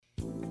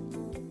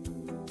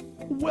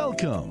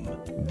Welcome.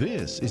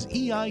 This is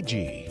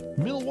EIG,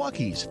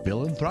 Milwaukee's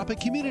philanthropic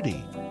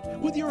community,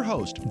 with your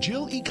host,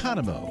 Jill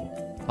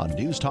Economou, on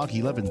News Talk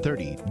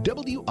 1130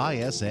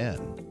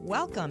 WISN.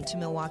 Welcome to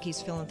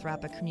Milwaukee's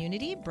philanthropic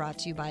community, brought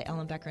to you by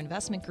Ellenbecker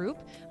Investment Group.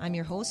 I'm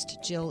your host,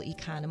 Jill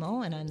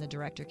Economou, and I'm the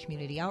Director of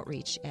Community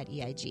Outreach at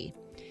EIG.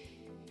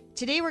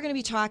 Today we're going to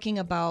be talking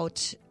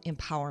about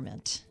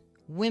empowerment.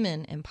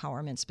 Women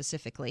empowerment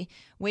specifically,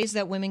 ways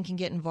that women can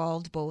get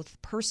involved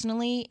both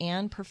personally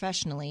and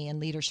professionally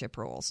in leadership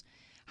roles,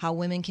 how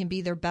women can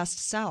be their best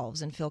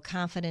selves and feel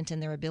confident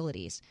in their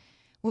abilities.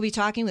 We'll be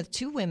talking with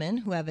two women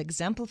who have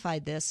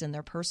exemplified this in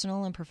their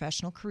personal and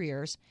professional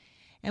careers,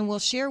 and we'll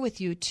share with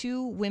you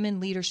two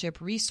women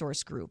leadership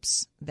resource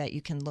groups that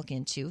you can look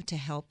into to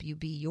help you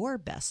be your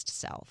best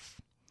self.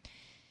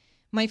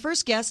 My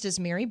first guest is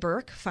Mary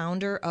Burke,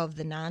 founder of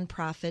the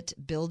nonprofit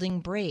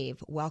Building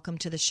Brave. Welcome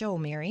to the show,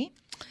 Mary.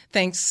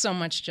 Thanks so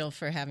much, Jill,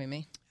 for having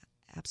me.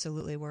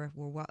 Absolutely.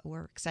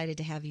 We're excited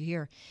to have you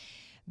here.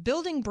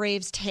 Building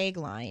Brave's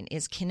tagline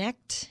is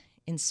Connect,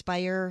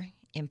 Inspire,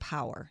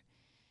 Empower.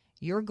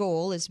 Your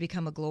goal is to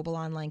become a global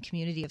online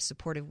community of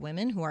supportive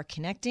women who are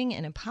connecting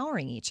and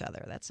empowering each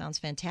other. That sounds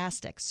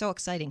fantastic. So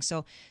exciting.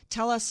 So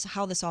tell us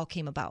how this all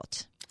came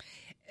about.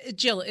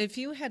 Jill, if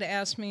you had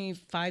asked me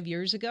 5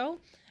 years ago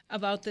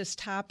about this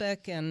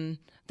topic and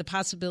the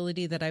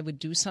possibility that I would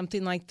do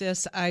something like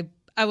this, I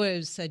would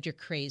have said you're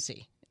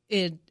crazy.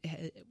 It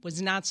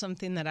was not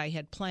something that I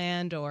had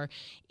planned or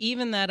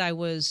even that I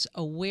was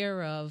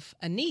aware of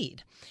a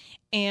need.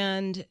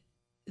 And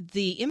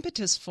the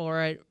impetus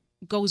for it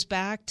goes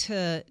back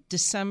to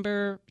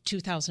December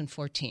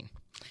 2014.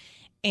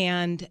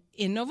 And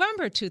in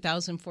November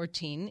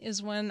 2014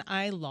 is when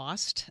I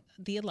lost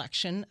the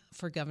election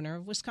for governor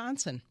of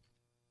Wisconsin.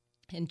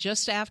 And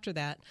just after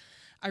that,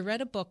 I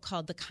read a book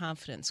called The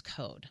Confidence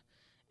Code.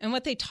 And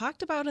what they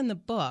talked about in the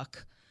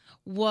book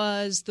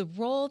was the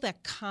role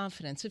that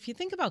confidence, if you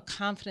think about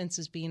confidence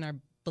as being our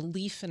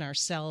belief in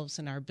ourselves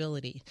and our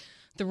ability,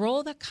 the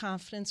role that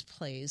confidence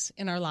plays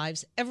in our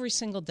lives every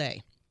single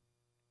day,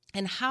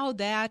 and how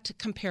that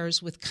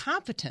compares with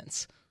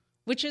competence,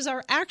 which is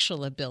our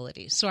actual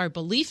abilities. So our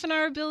belief in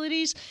our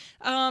abilities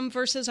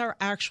versus our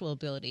actual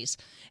abilities.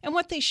 And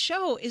what they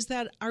show is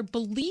that our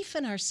belief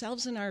in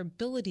ourselves and our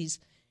abilities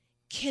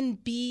can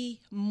be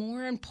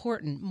more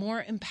important,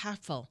 more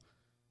impactful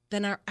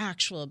than our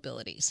actual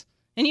abilities.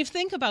 And you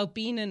think about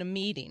being in a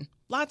meeting.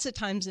 Lots of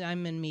times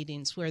I'm in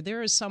meetings where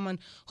there is someone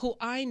who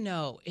I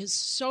know is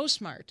so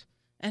smart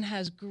and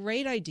has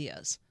great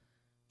ideas,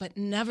 but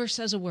never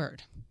says a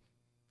word.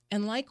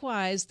 And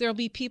likewise, there'll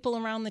be people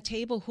around the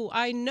table who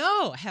I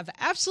know have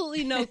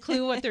absolutely no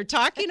clue what they're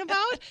talking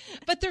about,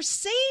 but they're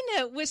saying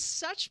it with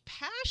such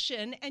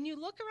passion, and you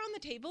look around the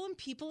table and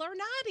people are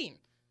nodding.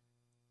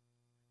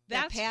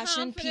 That's that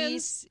passion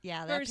piece.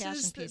 Yeah, that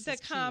passion piece the is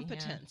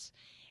competence.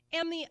 Key,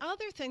 And the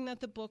other thing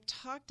that the book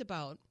talked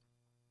about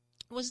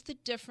was the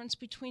difference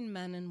between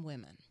men and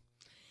women.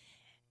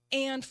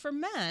 And for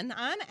men,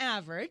 on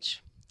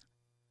average,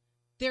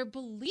 their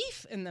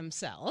belief in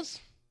themselves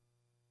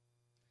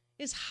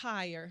is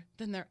higher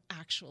than their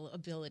actual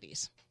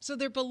abilities. So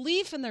their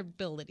belief in their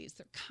abilities,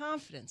 their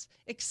confidence,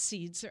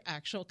 exceeds their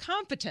actual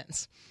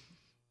competence.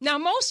 Now,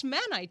 most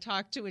men I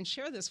talk to and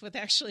share this with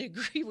actually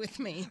agree with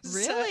me.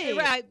 Really?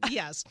 So,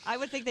 yes. I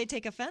would think they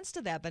take offense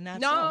to that, but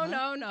not No, so,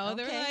 huh? no. Okay.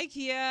 They're like,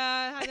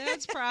 yeah,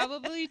 that's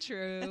probably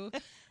true.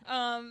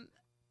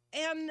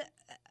 And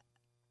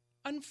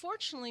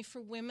unfortunately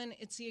for women,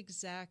 it's the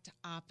exact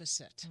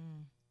opposite.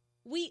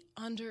 We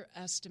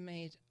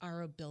underestimate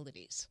our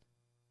abilities.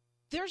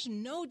 There's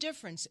no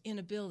difference in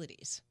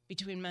abilities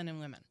between men and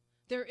women.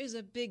 There is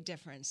a big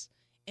difference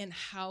in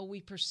how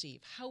we perceive,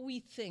 how we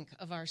think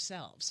of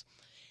ourselves.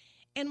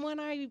 And when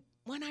I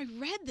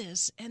read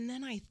this and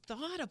then I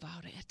thought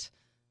about it,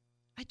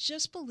 I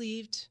just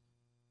believed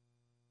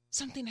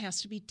something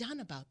has to be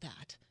done about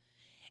that.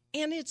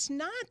 And it's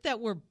not that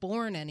we're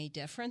born any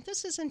different.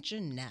 This isn't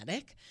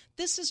genetic.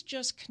 This is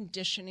just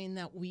conditioning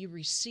that we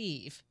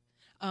receive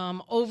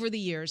over the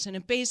years. And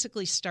it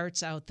basically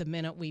starts out the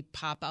minute we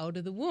pop out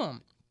of the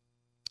womb.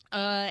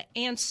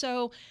 And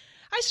so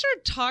I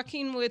started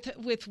talking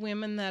with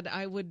women that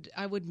I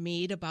would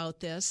meet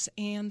about this,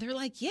 and they're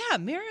like, "Yeah,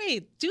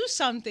 Mary, do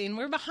something.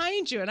 We're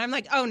behind you." And I'm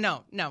like, "Oh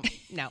no,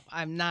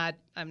 I'm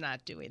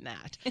not doing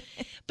that."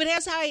 But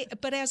as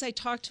I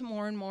talked to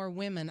more and more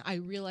women, I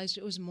realized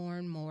it was more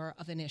and more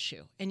of an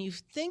issue. And you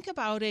think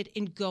about it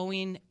in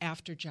going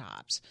after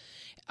jobs,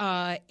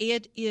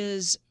 it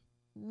is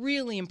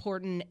really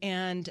important,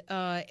 and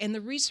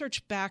the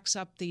research backs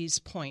up these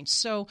points.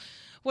 So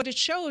what it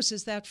shows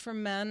is that for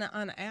men,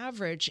 on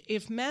average,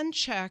 if men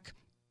check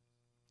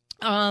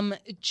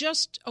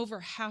just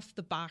over half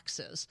the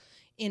boxes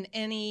in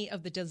any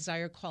of the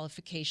desired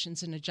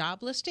qualifications in a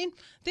job listing,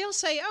 they'll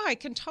say, "Oh, I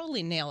can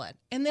totally nail it,"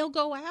 and they'll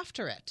go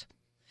after it.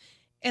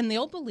 And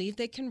they'll believe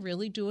they can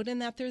really do it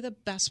and that they're the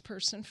best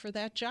person for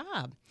that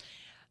job.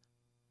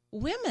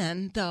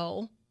 Women,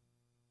 though,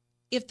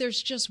 if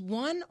there's just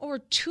one or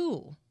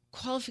two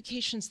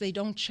qualifications they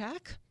don't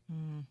check,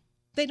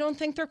 they don't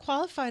think they're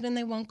qualified and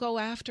they won't go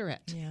after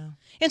it. Yeah.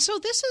 And so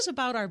this is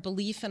about our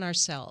belief in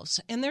ourselves.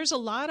 And there's a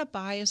lot of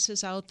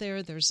biases out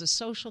there. There's the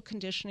social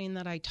conditioning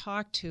that I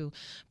talk to.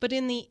 But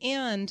in the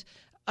end,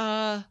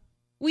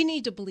 we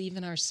need to believe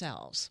in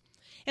ourselves.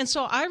 And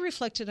so I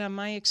reflected on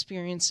my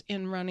experience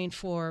in running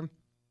for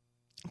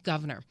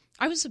governor.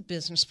 I was a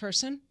business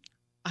person.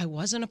 I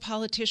wasn't a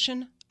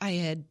politician. I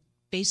had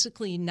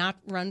basically not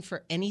run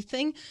for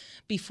anything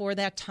before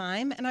that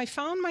time. And I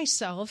found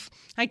myself,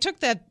 I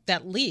took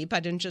that leap. I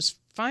didn't just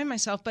find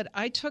myself, but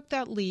I took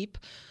that leap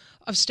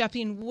of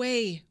stepping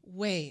way,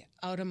 way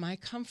out of my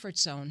comfort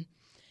zone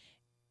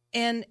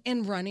and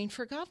running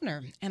for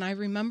governor. And I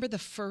remember the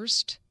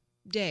first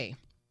day.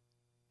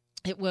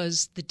 It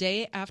was the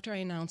day after I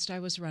announced I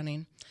was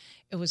running.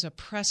 It was a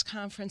press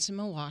conference in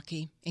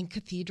Milwaukee in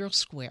Cathedral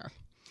Square.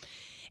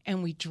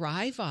 And we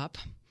drive up,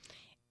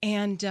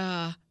 and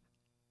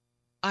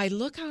I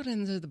look out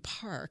into the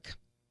park,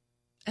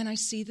 and I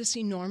see this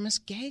enormous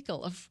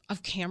gaggle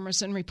of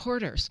cameras and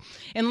reporters.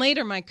 And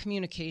later, my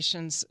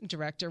communications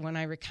director, when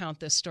I recount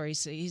this story,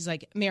 he's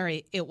like,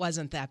 "Mary, it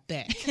wasn't that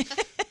big."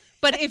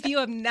 But if you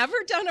have never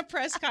done a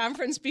press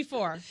conference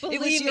before,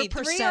 believe me,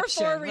 3 or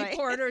 4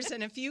 reporters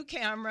and a few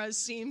cameras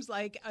seems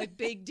like a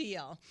big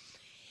deal.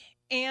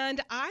 And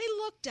I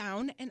looked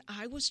down, and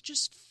I was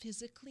just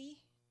physically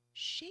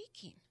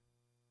shaking.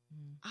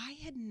 I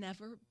had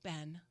never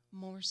been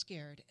more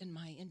scared in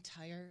my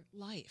entire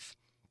life.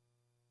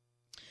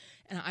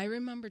 And I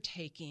remember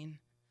taking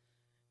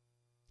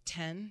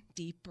 10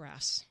 deep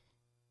breaths.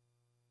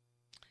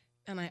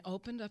 And I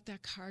opened up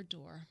that car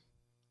door,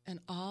 and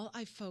all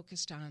I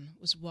focused on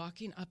was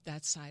walking up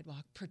that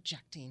sidewalk,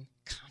 projecting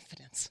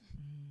confidence.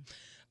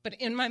 But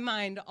in my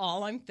mind,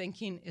 all I'm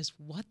thinking is,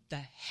 what the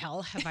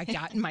hell have I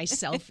gotten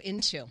myself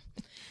into?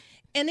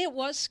 And it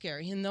was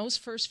scary. In those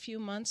first few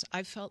months,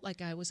 I felt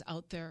like I was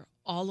out there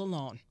all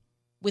alone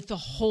with the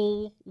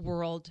whole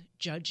world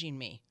judging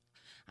me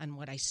on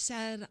what I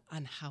said,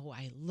 on how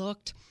I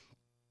looked,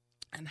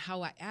 on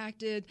how I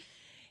acted.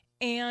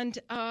 And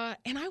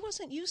I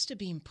wasn't used to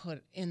being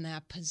put in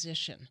that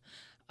position.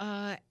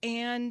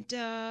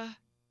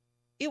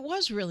 It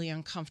was really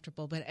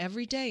uncomfortable, but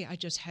every day I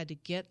just had to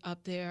get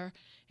up there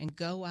and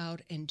go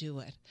out and do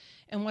it.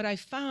 And what I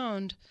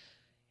found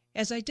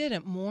as I did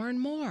it more and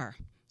more,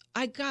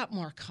 I got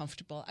more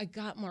comfortable. I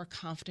got more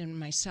confident in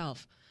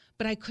myself.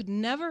 But I could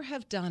never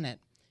have done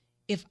it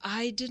if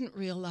I didn't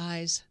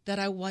realize that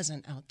I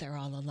wasn't out there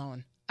all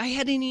alone. I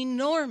had an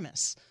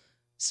enormous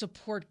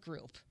support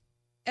group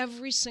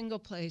every single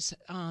place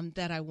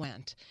that I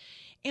went.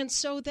 And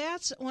so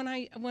that's when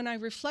I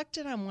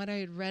reflected on what I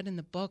had read in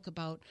the book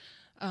about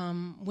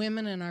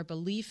women and our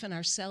belief in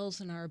ourselves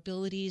and our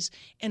abilities,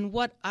 and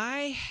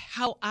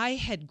how I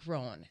had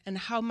grown, and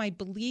how my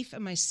belief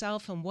in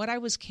myself and what I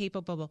was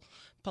capable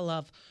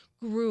of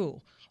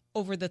grew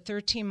over the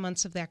 13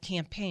 months of that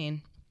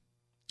campaign.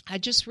 I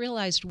just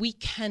realized we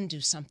can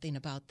do something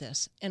about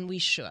this, and we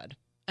should.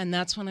 And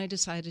that's when I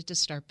decided to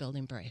start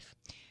Building Brave.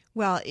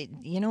 Well,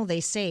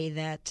 they say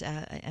that,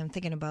 I'm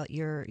thinking about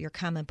your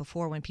comment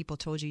before when people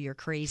told you you're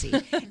crazy.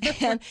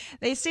 And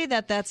they say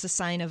that that's a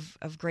sign of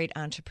great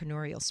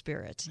entrepreneurial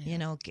spirit.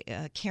 Yeah.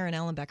 Karen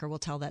Ellenbecker will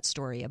tell that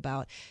story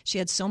about she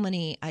had so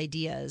many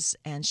ideas,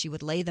 and she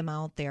would lay them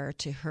out there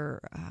to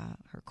her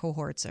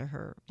cohorts, or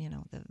her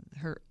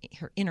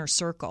inner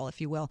circle, if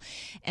you will.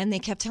 And they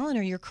kept telling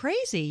her, you're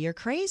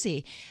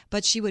crazy.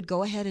 But she would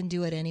go ahead and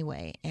do it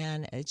anyway.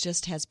 And it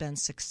just has been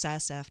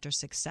success after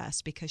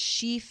success because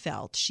she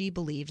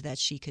believed that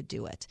she could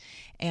do it.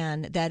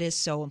 And that is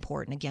so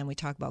important. Again, we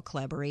talk about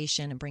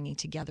collaboration and bringing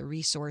together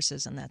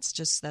resources, and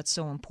that's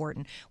so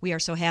important. We are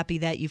so happy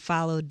that you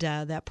followed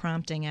that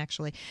prompting,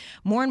 actually.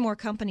 More and more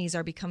companies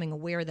are becoming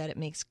aware that it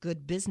makes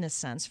good business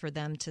sense for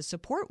them to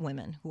support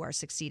women who are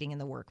succeeding in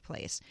the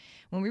workplace.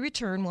 When we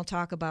return, we'll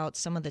talk about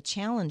some of the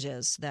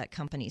challenges that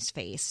companies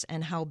face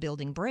and how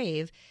Building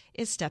Brave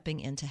is stepping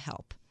in to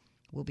help.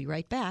 We'll be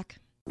right back.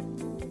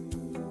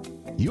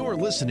 You're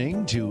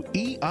listening to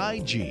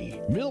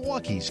EIG,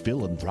 Milwaukee's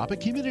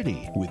philanthropic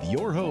community, with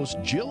your host,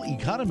 Jill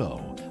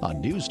Economou,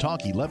 on News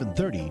Talk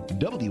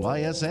 1130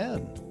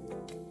 WISN.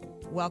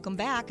 Welcome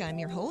back. I'm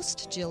your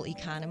host, Jill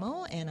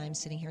Economou, and I'm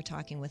sitting here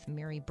talking with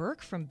Mary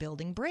Burke from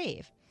Building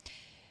Brave.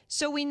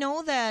 So we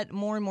know that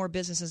more and more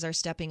businesses are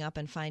stepping up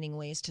and finding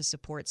ways to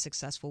support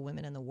successful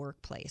women in the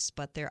workplace,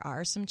 but there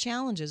are some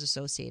challenges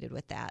associated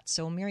with that.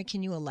 So, Mary,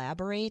 can you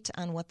elaborate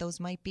on what those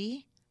might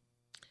be?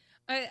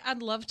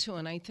 I'd love to,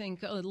 and I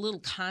think a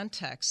little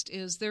context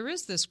is there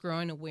is this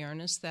growing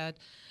awareness that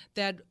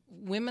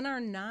women are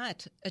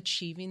not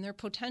achieving their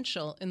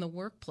potential in the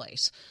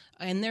workplace,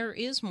 and there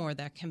is more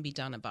that can be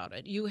done about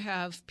it. You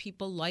have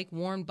people like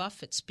Warren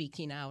Buffett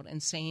speaking out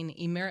and saying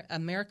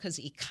America's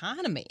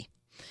economy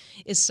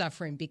is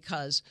suffering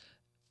because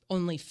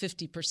only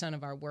 50%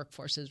 of our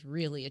workforce is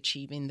really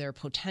achieving their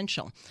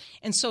potential.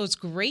 And so it's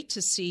great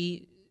to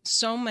see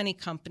so many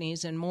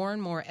companies and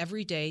more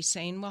every day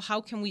saying, well,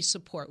 how can we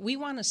support? We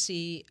want to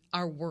see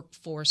our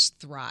workforce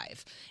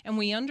thrive. And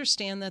we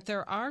understand that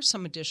there are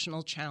some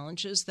additional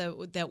challenges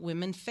that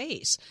women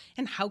face.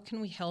 And how can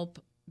we help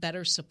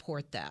better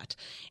support that?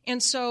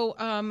 And so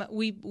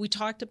we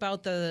talked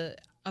about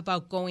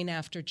going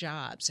after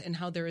jobs and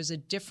how there is a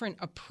different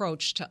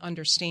approach to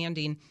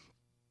understanding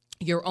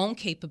your own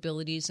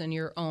capabilities and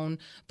your own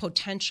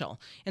potential.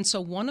 And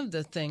so one of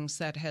the things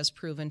that has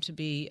proven to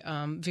be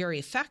very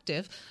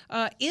effective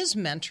is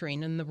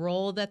mentoring and the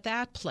role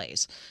that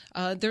plays.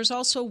 There's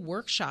also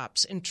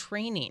workshops and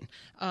training.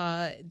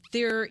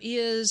 There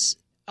is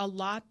a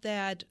lot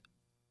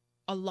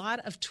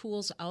of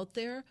tools out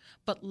there,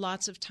 but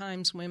lots of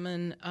times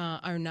women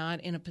are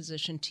not in a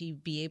position to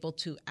be able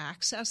to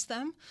access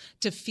them,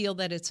 to feel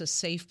that it's a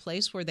safe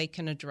place where they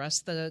can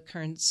address the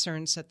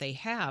concerns that they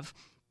have.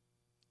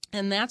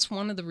 And that's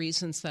one of the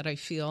reasons that I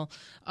feel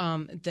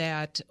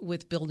that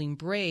with Building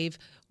Brave,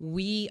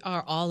 we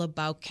are all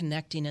about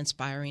connecting,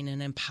 inspiring,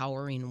 and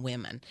empowering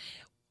women.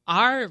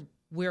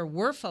 Where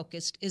we're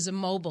focused is a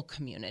mobile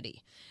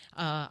community.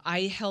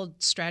 I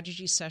held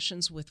strategy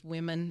sessions with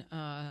women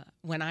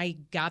when I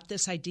got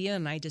this idea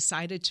and I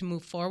decided to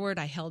move forward.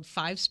 I held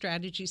 5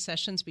 strategy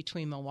sessions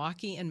between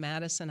Milwaukee and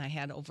Madison. I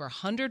had over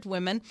 100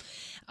 women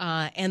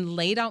and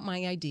laid out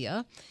my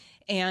idea.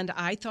 And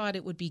I thought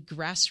it would be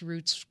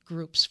grassroots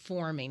groups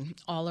forming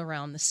all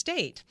around the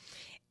state.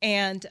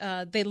 And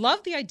they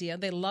loved the idea.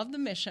 They loved the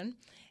mission.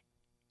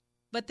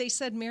 But they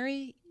said,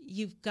 Mary,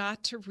 you've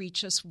got to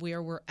reach us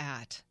where we're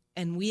at.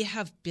 And we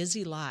have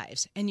busy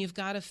lives, and you've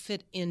got to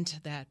fit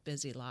into that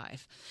busy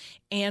life.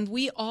 And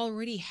we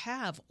already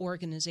have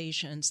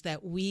organizations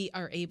that we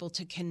are able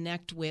to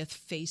connect with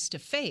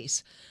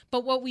face-to-face.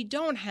 But what we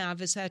don't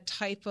have is that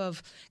type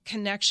of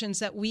connections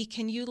that we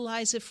can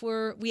utilize if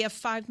we have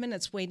 5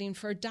 minutes waiting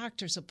for a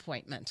doctor's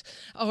appointment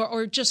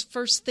or just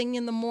first thing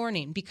in the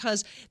morning.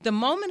 Because the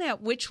moment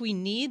at which we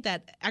need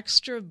that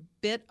extra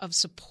bit of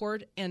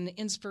support and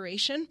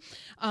inspiration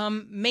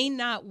may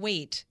not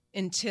wait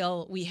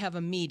until we have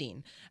a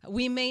meeting.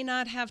 We may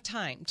not have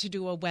time to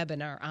do a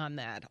webinar on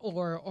that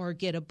or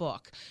get a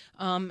book.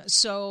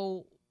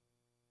 So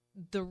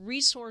the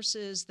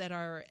resources that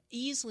are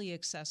easily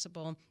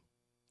accessible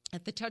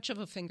at the touch of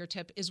a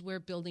fingertip is where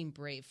Building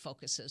Brave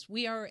focuses.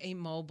 We are a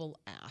mobile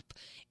app,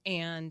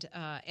 and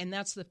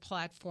that's the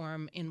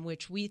platform in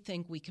which we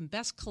think we can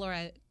best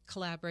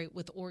collaborate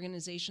with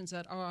organizations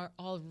that are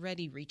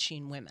already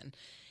reaching women.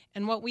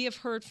 And what we have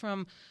heard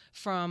from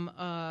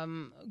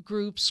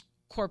groups,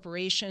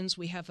 corporations,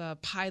 we have a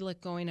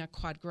pilot going at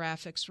Quad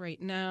Graphics right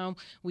now.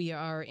 We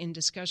are in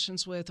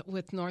discussions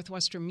with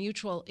Northwestern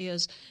Mutual,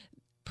 is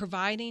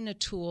providing a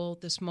tool,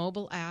 this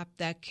mobile app,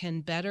 that can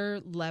better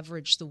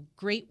leverage the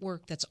great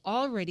work that's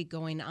already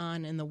going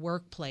on in the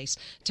workplace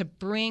to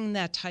bring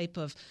that type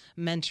of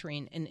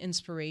mentoring and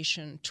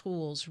inspiration,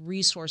 tools,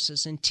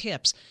 resources, and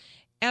tips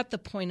at the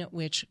point at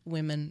which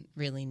women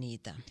really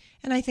need them.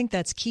 And I think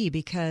that's key,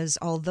 because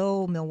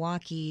although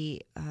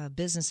Milwaukee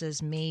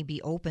businesses may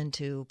be open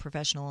to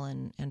professional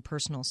and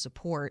personal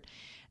support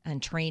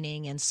and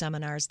training and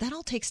seminars, that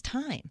all takes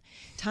time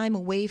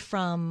away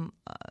from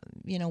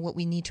what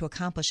we need to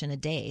accomplish in a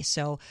day.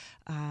 So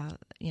a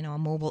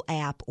mobile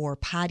app or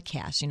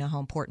podcast, how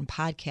important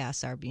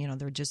podcasts are.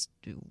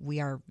 We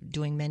are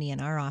doing many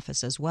in our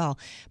office as well,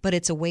 but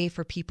it's a way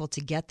for people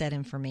to get that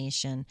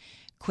information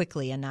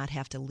quickly and not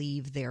have to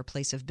leave their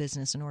place of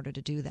business in order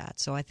to do that.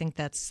 So I think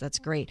that's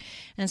great.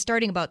 And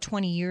starting about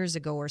 20 years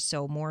ago or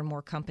so, more and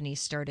more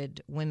companies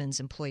started women's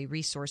employee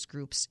resource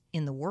groups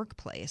in the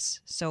workplace.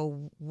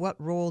 So what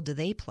role do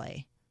they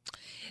play?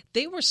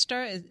 They were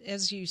started,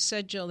 as you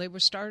said, Jill, they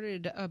were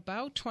started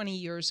about 20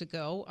 years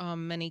ago.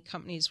 Many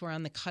companies were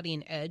on the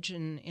cutting edge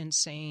in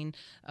saying,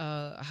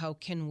 how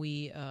can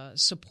we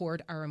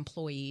support our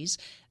employees?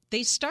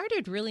 They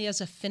started really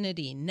as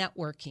affinity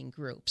networking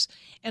groups.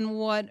 And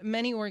what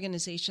many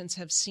organizations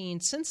have seen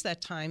since that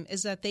time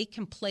is that they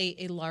can play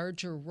a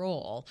larger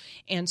role.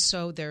 And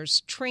so there's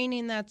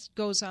training that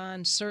goes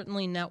on,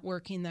 certainly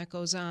networking that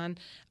goes on.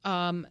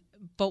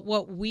 But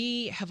what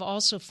we have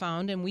also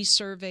found, and we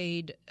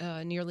surveyed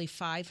nearly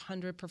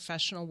 500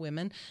 professional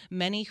women,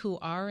 many who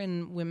are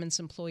in women's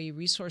employee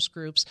resource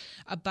groups,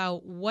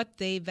 about what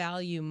they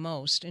value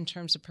most in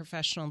terms of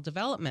professional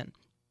development.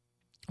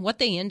 What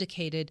they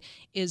indicated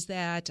is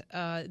that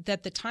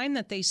the time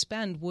that they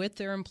spend with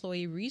their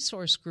employee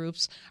resource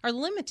groups are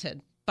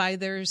limited by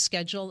their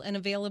schedule and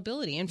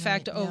availability. In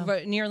fact,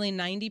 over nearly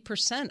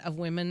 90% of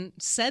women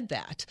said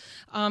that.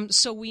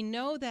 So we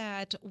know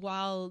that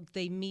while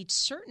they meet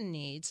certain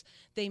needs,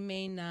 they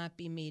may not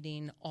be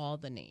meeting all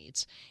the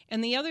needs.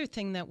 And the other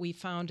thing that we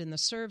found in the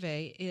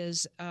survey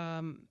is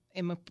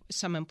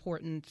some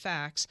important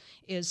facts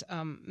is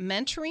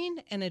mentoring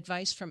and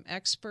advice from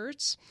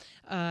experts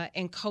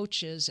and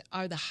coaches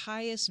are the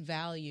highest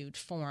valued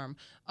form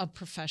of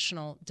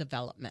professional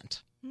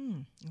development.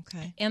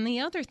 Okay. And the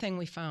other thing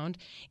we found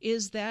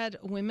is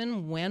that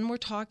women, when we're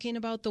talking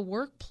about the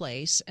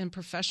workplace and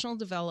professional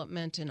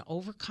development and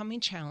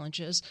overcoming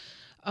challenges,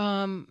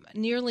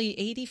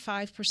 nearly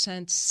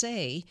 85%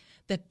 say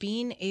that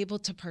being able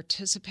to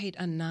participate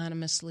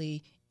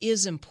anonymously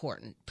is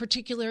important,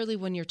 particularly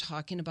when you're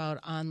talking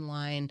about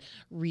online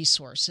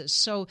resources.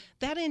 So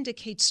that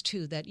indicates,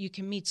 too, that you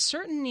can meet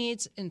certain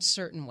needs in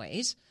certain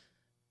ways.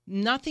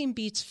 Nothing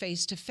beats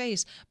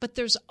face-to-face, but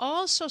there's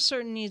also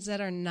certain needs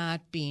that are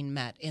not being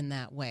met in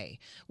that way,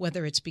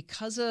 whether it's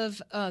because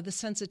of the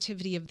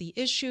sensitivity of the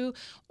issue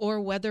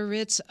or whether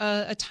it's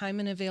a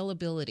time and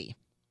availability.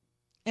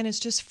 And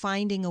it's just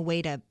finding a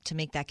way to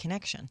make that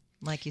connection.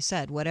 Like you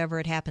said, whatever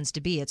it happens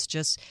to be, it's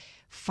just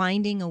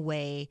finding a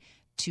way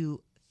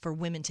for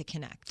women to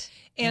connect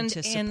and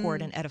to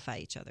support and edify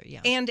each other.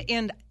 Yeah.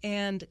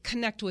 And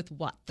connect with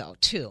what, though,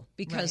 too?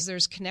 Because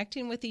there's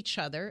connecting with each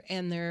other,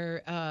 and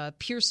their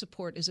peer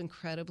support is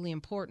incredibly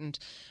important.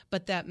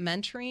 But that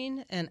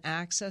mentoring and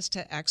access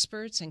to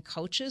experts and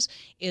coaches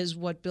is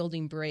what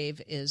Building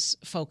Brave is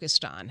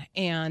focused on.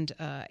 And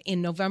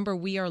in November,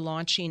 we are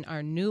launching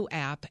our new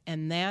app,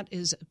 and that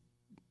is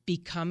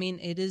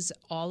it is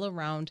all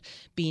around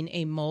being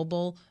a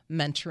mobile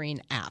mentoring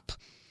app.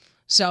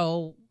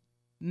 So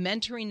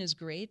mentoring is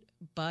great,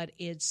 but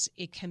it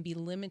can be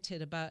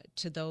limited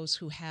to those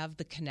who have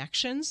the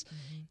connections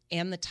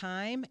and the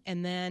time,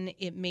 and then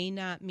it may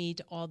not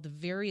meet all the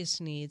various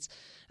needs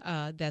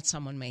that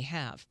someone may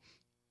have.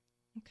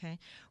 Okay.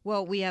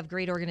 Well, we have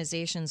great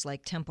organizations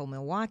like Tempo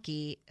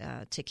Milwaukee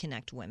to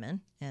connect women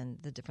and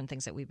the different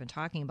things that we've been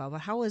talking about. But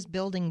how is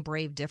Building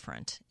Brave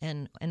different,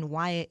 and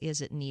why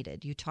is it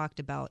needed? You talked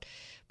about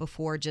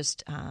before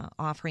just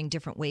offering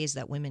different ways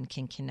that women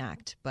can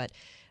connect, but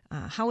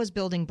how is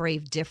Building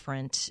Brave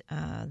different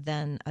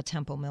than a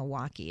Tempo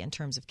Milwaukee in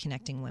terms of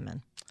connecting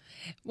women?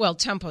 Well,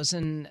 Tempo's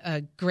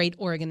a great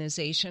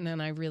organization,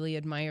 and I really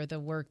admire the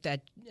work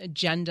that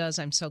Jen does.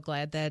 I'm so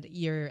glad that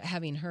you're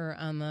having her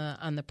on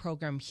the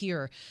program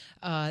here.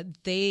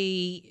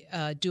 They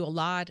do a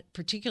lot,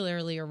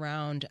 particularly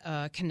around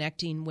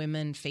connecting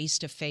women face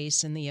to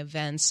face in the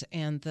events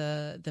and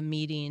the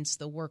meetings,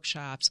 the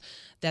workshops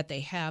that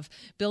they have.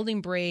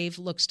 Building Brave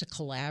looks to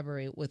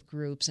collaborate with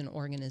groups and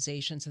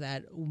organizations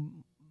that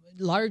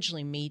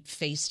largely meet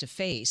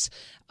face-to-face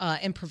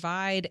and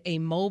provide a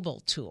mobile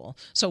tool.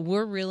 So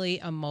we're really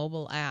a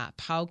mobile app.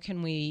 How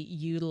can we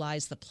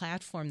utilize the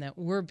platform that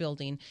we're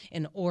building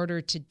in order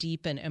to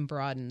deepen and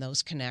broaden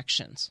those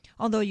connections?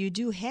 Although you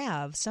do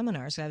have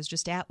seminars. I was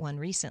just at one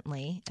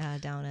recently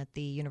down at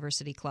the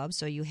University Club.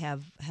 So you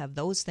have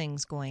those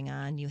things going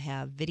on. You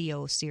have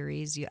video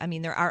series.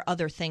 There are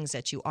other things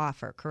that you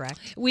offer,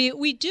 correct?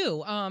 We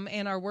do.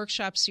 And our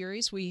workshop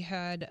series, we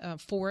had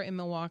 4 in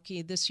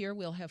Milwaukee this year.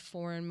 We'll have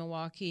 4 in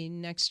Milwaukee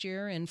next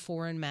year and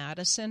 4 in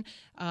Madison,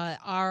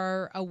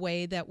 are a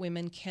way that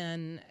women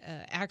can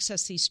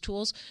access these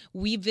tools.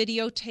 We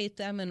videotape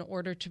them in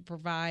order to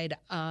provide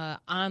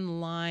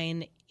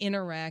online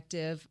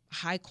interactive,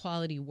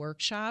 high-quality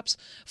workshops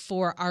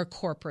for our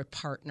corporate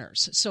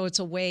partners. So it's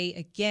a way,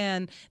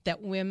 again,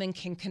 that women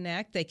can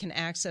connect. They can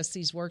access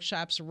these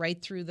workshops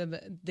right through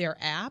their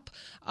app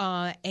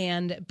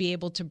and be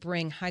able to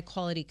bring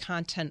high-quality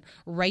content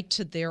right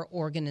to their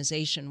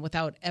organization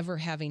without ever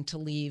having to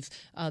leave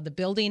the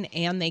building,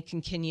 and they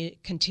can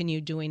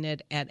continue doing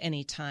it at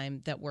any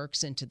time that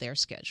works into their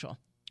schedule.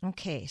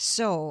 Okay,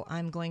 so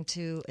I'm going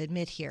to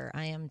admit here,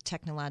 I am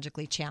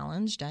technologically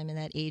challenged. I'm in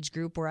that age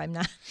group where I'm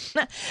not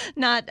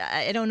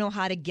I don't know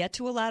how to get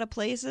to a lot of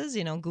places.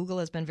 Google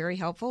has been very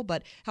helpful,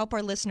 but help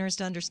our listeners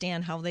to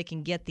understand how they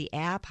can get the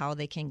app, how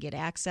they can get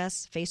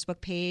access,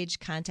 Facebook page,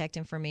 contact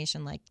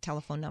information like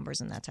telephone numbers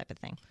and that type of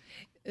thing.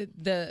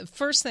 The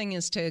first thing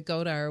is to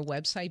go to our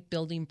website,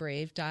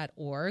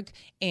 buildingbrave.org,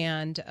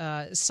 and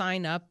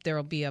sign up. There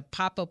will be a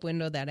pop-up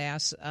window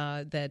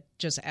that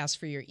just asks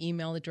for your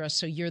email address,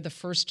 so you're the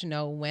first to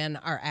know when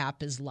our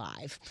app is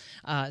live.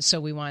 So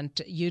we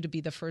want you to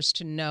be the first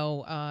to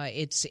know.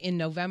 It's in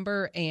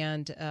November,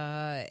 and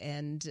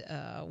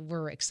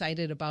we're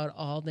excited about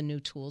all the new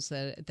tools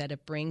that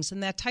it brings,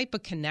 and that type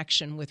of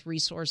connection with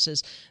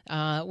resources,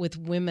 with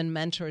women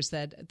mentors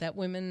that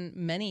women,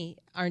 many,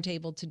 aren't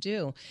able to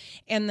do.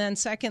 And then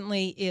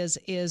secondly is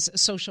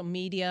social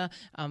media,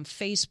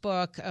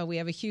 Facebook. We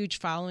have a huge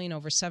following,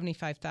 over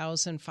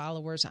 75,000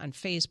 followers on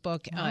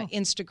Facebook. Wow.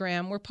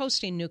 Instagram, we're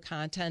posting new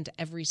content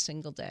every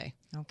single day.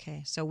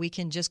 Okay, so we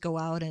can just go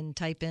out and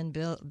type in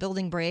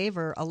Building Brave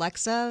or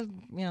Alexa,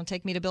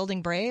 take me to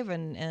Building Brave,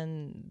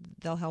 and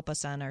they'll help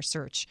us on our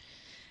search.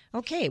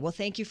 Okay, well,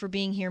 thank you for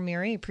being here,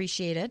 Mary.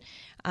 Appreciate it.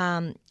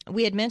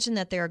 We had mentioned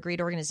that there are great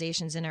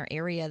organizations in our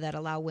area that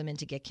allow women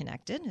to get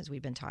connected, as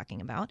we've been talking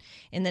about.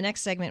 In the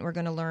next segment, we're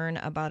going to learn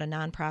about a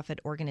nonprofit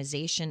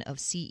organization of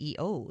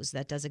CEOs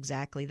that does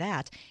exactly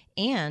that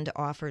and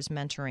offers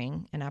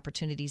mentoring and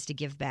opportunities to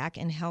give back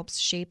and helps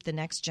shape the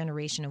next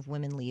generation of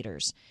women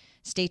leaders.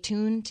 Stay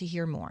tuned to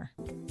hear more.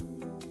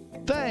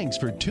 Thanks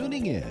for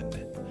tuning in.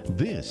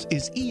 This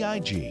is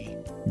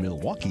EIG,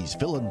 Milwaukee's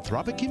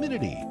philanthropic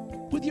community,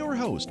 with your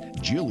host,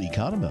 Jill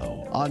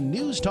Economou, on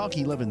News Talk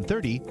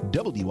 1130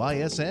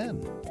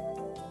 WISN.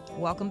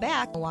 Welcome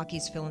back.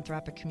 Milwaukee's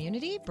Philanthropic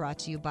Community, brought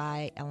to you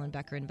by Ellen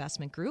Becker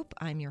Investment Group.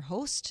 I'm your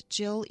host,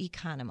 Jill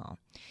Economou.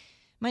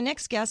 My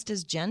next guest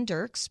is Jen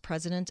Dirks,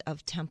 president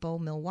of Tempo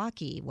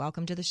Milwaukee.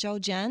 Welcome to the show,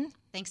 Jen.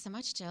 Thanks so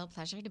much, Jill.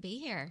 Pleasure to be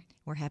here.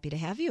 We're happy to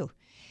have you.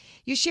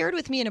 You shared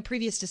with me in a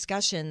previous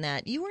discussion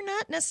that you were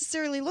not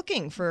necessarily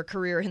looking for a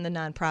career in the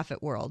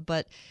nonprofit world,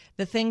 but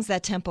the things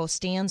that Tempo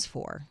stands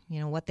for,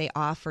 what they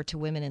offer to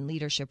women in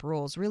leadership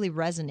roles, really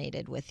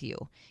resonated with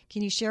you.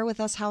 Can you share with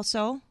us how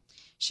so?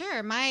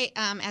 Sure.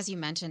 As you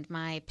mentioned,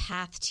 my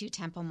path to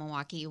Tempo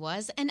Milwaukee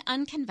was an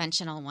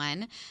unconventional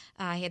one.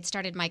 I had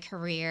started my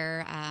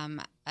career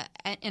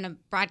in a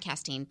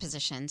broadcasting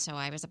position, so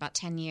I was about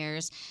 10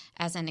 years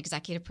as an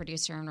executive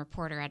producer and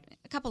reporter at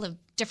a couple of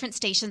different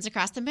stations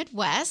across the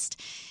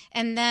Midwest,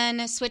 and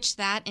then switched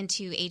that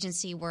into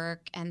agency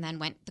work, and then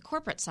went the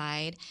corporate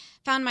side.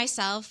 Found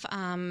myself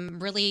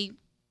really,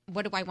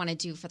 what do I want to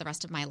do for the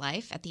rest of my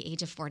life at the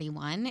age of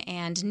 41,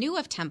 and knew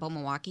of Tempo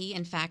Milwaukee.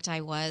 In fact,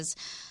 I was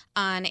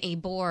on a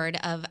board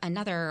of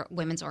another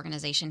women's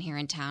organization here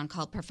in town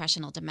called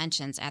Professional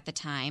Dimensions at the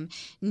time.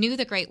 Knew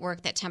the great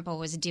work that Tempo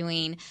was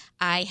doing.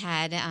 I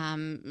had,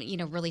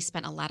 really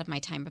spent a lot of my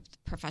time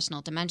with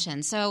Professional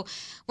Dimensions. So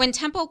when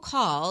Tempo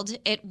called,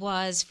 it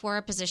was for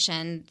a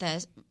position.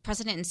 The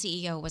president and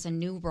CEO was a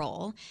new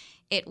role.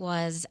 It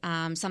was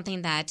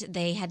something that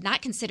they had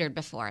not considered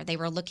before. They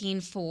were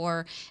looking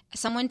for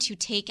someone to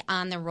take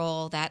on the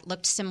role that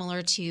looked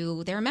similar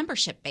to their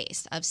membership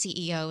base of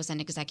CEOs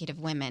and executive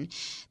women.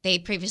 They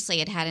previously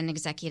had an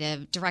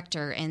executive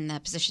director in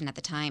the position at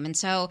the time. And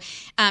so,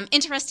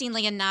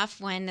 interestingly enough,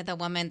 when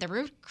the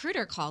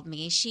recruiter called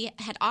me, she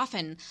had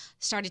often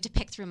started to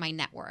pick through my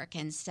network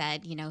and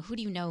said, who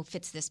do you know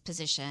fits this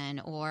position?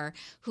 Or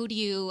who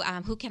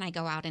can I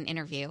go out and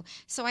interview?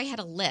 So I had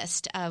a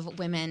list of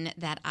women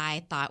that I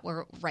thought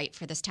were right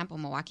for this Tempo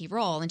Milwaukee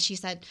role. And she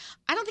said,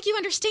 I don't think you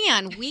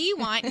understand. We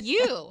want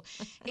you.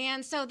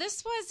 And so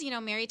this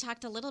was, Mary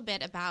talked a little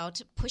bit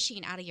about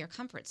pushing out of your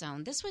comfort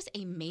zone. This was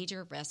a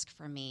major risk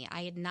for me.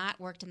 I had not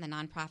worked in the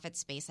nonprofit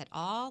space at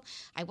all.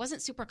 I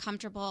wasn't super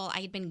comfortable.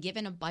 I had been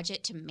given a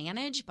budget to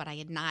manage, but I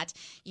had not,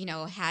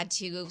 had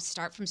to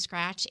start from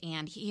scratch.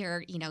 And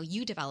here,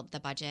 you develop the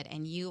budget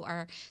and you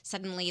are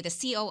suddenly the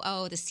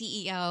COO, the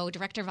CEO,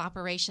 director of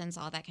operations,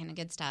 all that kind of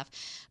good stuff.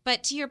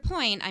 But to your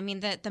point,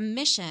 the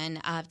mission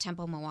of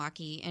Tempo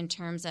Milwaukee in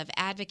terms of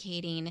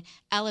advocating,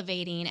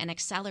 elevating, and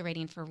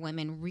accelerating for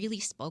women really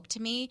spoke to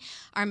me.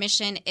 Our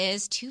mission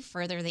is to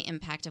further the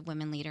impact of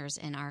women leaders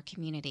in our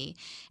community.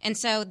 And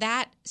so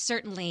that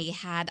certainly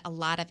had a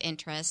lot of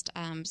interest.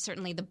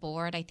 Certainly the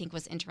board, I think,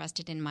 was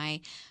interested in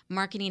my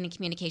marketing and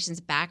communications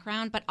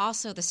background, but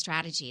also the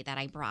strategy that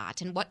I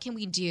brought and what can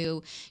we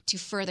do to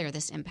further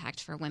this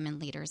impact for women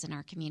leaders in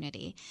our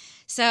community.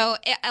 So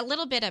a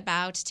little bit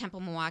about Tempo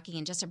Milwaukee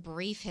and just a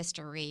brief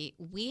history.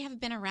 We have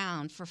been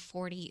around for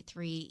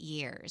 43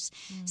 years.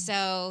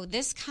 So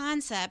this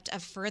concept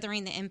of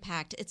furthering the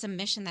impact, it's a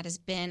mission that has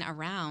been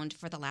around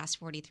for the last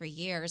 43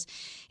 years.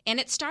 And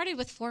it started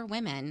with 4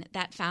 women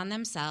that found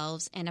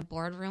themselves in a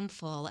boardroom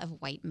full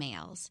of white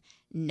males.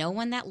 No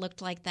one that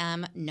looked like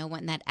them, no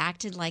one that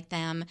acted like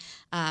them.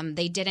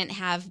 They didn't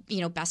have,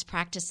 best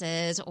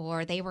practices,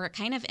 or they were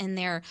kind of in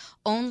their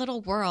own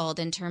little world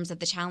in terms of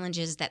the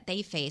challenges that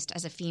they faced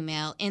as a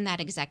female in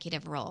that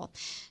executive role.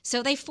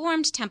 So they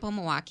formed Tempo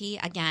Milwaukee,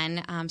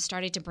 again,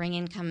 started to bring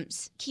in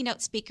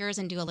keynote speakers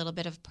and do a little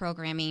bit of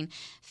programming.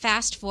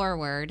 Fast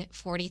forward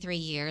 43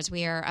 years,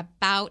 we are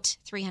about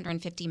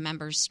 350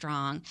 members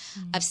strong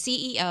of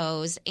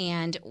CEOs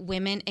and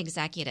women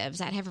executives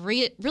that have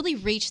really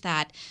reached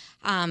that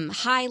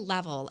high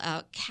level,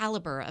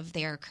 caliber of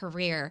their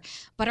career,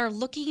 but are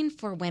looking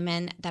for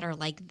women that are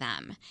like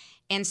them.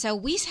 And so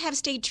we have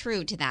stayed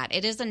true to that.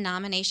 It is a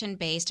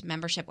nomination-based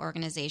membership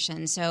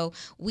organization. So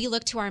we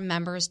look to our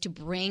members to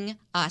bring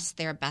us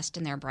their best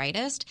and their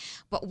brightest.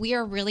 But we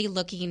are really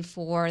looking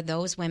for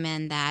those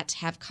women that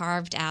have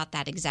carved out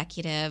that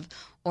executive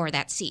or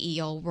that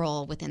CEO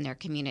role within their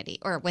community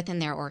or within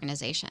their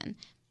organization.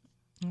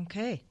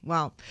 Okay.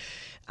 Well,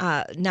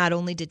 not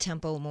only did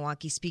Tempo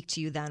Milwaukee speak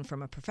to you then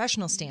from a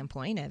professional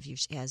standpoint,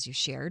 as you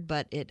shared,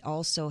 but it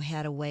also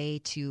had a way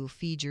to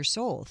feed your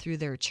soul through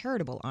their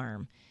charitable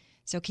arm.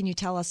 So can you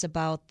tell us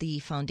about the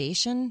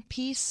foundation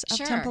piece of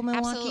Tempo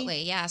Milwaukee?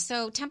 Absolutely. Yeah.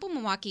 So Tempo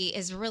Milwaukee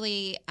is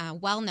really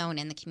well known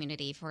in the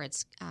community for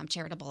its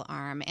charitable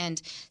arm, and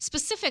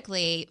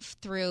specifically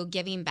through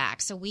giving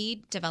back. So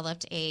we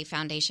developed a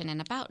foundation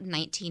in about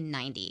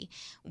 1990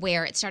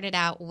 where it started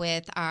out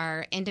with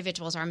our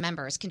individuals, our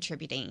members,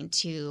 contributing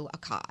to a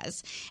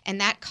cause. And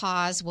that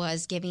cause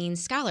was giving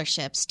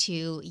scholarships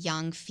to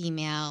young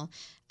female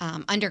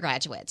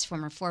undergraduates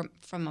from a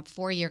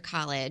 4-year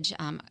college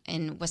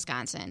in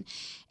Wisconsin.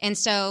 And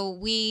so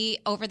we,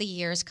 over the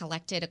years,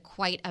 collected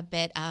quite a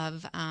bit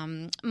of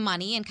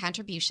money and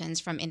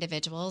contributions from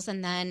individuals.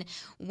 And then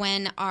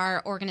when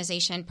our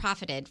organization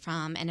profited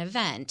from an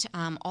event,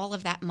 all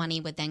of that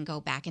money would then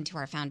go back into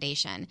our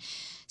foundation.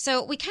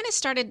 So we kind of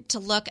started to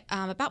look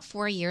about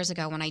 4 years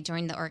ago when I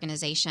joined the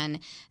organization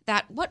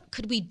that what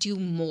could we do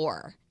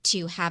more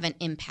to have an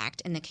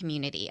impact in the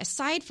community?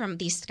 Aside from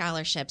these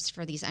scholarships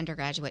for these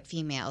undergraduate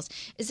females,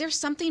 is there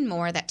something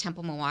more that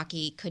Temple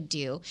Milwaukee could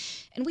do?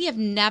 And we have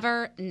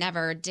never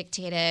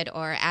dictated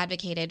or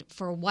advocated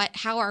for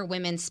how our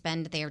women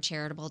spend their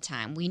charitable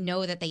time. We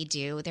know that they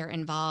do. They're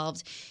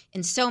involved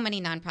in so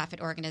many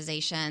nonprofit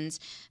organizations.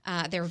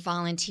 They're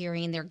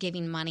volunteering, they're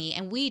giving money,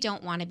 and we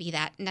don't want to be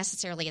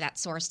necessarily that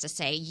source to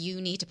say, you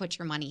need to put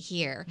your money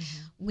here.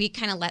 Mm-hmm. We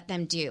kind of let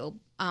them do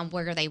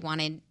what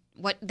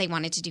they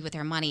wanted to do with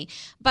their money.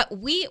 But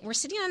we're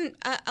sitting on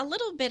a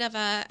little bit of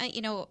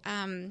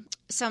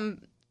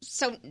some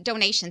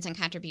donations and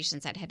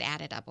contributions that had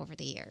added up over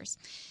the years.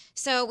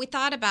 So we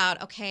thought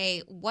about,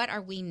 okay, what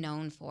are we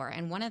known for?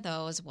 And one of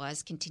those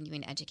was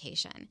continuing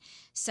education.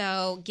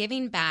 So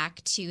giving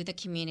back to the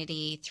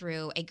community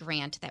through a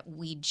grant that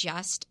we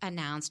just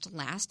announced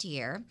last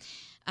year,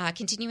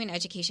 continuing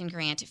education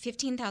grant,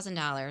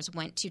 $15,000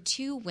 went to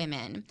two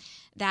women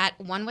that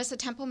one was a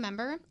Temple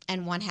member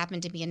and one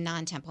happened to be a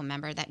non-Temple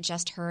member that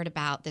just heard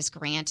about this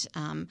grant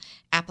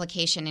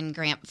application and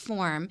grant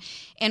form.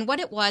 And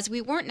what it was,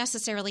 we weren't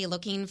necessarily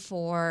looking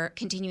for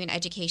continuing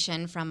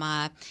education from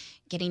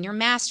getting your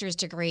master's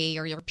degree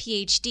or your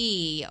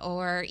PhD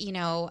or,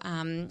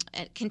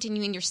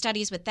 continuing your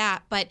studies with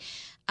that, but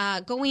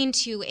going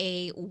to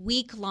a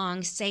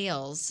week-long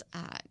sales,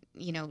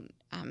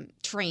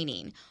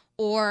 training.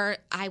 Or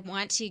I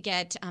want to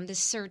get this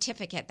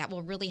certificate that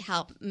will really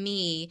help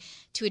me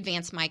to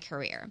advance my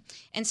career.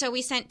 And so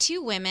we sent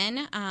two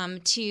women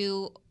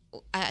to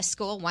a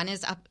school. One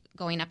is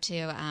going up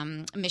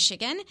to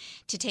Michigan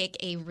to take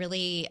a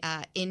really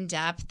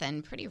in-depth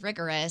and pretty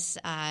rigorous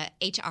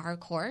HR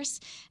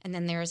course. And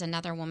then there's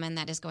another woman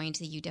that is going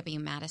to the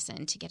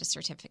UW-Madison to get a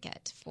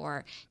certificate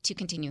to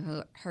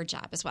continue her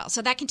job as well.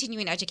 So that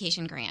continuing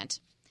education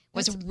grant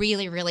was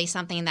really, really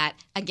something that,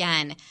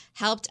 again,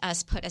 helped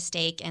us put a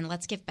stake in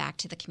let's give back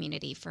to the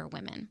community for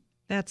women.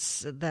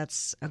 That's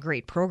a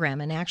great program,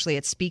 and actually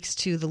it speaks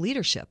to the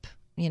leadership,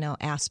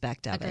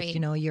 aspect of Agreed.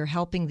 it. You're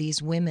helping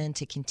these women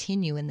to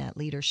continue in that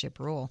leadership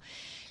role.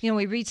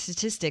 We read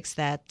statistics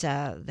that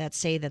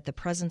say that the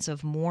presence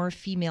of more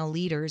female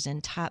leaders in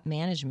top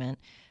management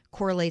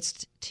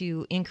correlates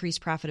to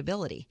increased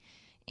profitability.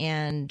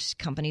 And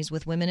companies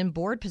with women in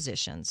board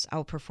positions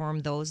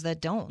outperform those that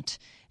don't.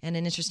 And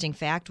an interesting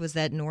fact was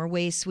that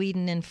Norway,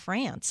 Sweden, and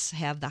France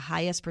have the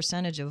highest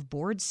percentage of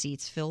board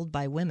seats filled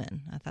by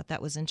women. I thought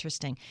that was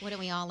interesting.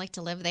 Wouldn't we all like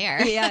to live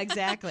there? Yeah,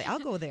 exactly. I'll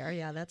go there.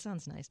 Yeah, that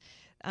sounds nice.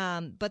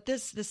 But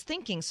this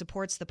thinking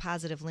supports the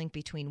positive link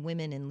between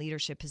women in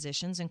leadership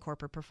positions and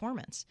corporate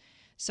performance.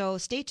 So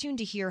stay tuned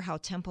to hear how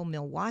Temple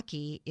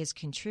Milwaukee is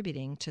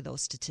contributing to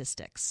those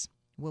statistics.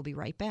 We'll be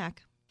right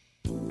back.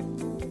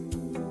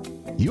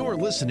 You're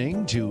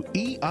listening to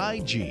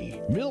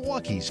EIG,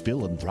 Milwaukee's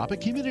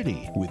philanthropic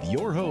community, with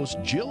your host,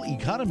 Jill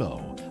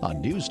Economou,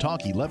 on News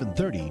Talk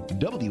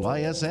 1130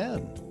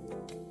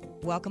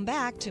 WISN. Welcome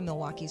back to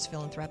Milwaukee's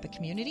philanthropic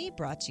community,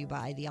 brought to you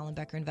by the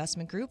Ellenbecker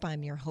Investment Group.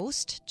 I'm your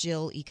host,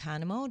 Jill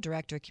Economou,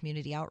 Director of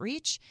Community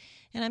Outreach,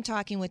 and I'm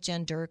talking with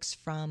Jen Dirks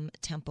from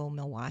Temple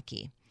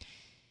Milwaukee.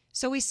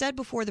 So we said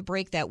before the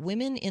break that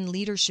women in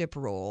leadership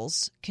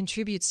roles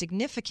contribute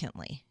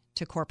significantly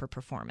to corporate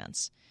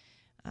performance.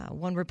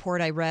 One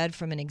report I read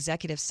from an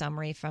executive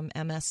summary from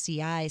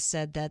MSCI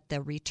said that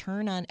the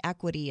return on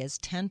equity is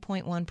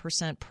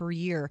 10.1% per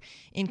year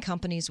in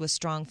companies with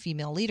strong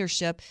female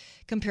leadership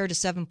compared to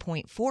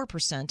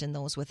 7.4% in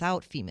those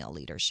without female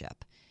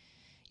leadership.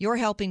 You're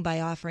helping by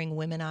offering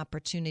women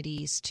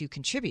opportunities to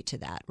contribute to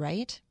that,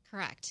 right?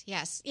 Correct.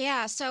 Yes.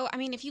 Yeah. So,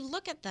 if you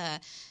look at the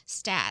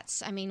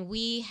stats,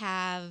 we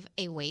have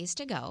a ways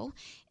to go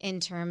in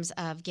terms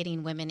of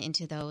getting women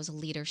into those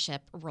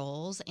leadership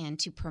roles and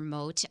to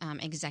promote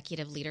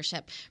executive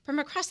leadership from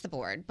across the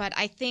board. But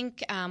I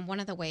think one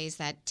of the ways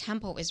that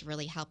Temple is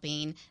really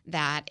helping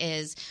that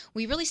is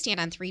we really stand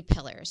on three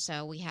pillars.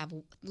 So we have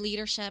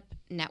leadership,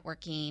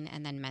 networking,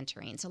 and then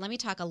mentoring. So let me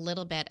talk a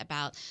little bit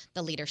about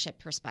the leadership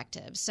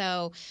perspective.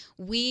 So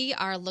we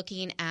are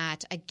looking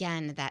at,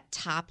 again, that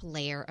top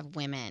layer of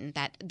women,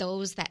 that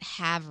those that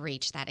have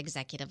reached that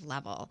executive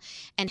level,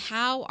 and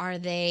how are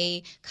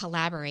they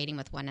collaborating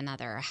with one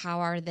another? How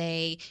are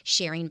they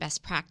sharing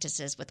best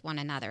practices with one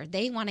another?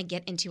 They want to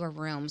get into a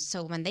room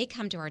so when they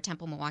come to our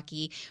Temple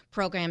Milwaukee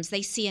programs,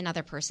 they see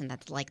another person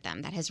that's like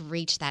them, that has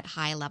reached that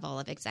high level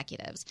of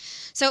executives.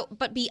 So,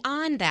 but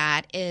beyond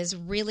that is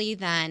really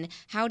then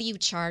how do you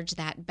charge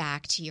that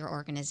back to your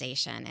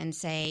organization and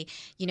say,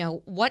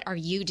 what are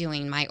you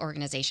doing, my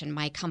organization,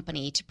 my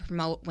company, to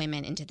promote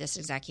women into this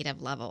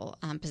executive level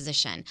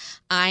position?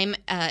 I'm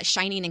a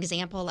shining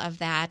example of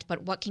that,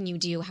 but what can you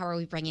do? How are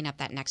we bringing up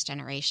that next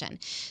generation?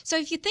 So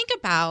if you think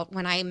about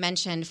when I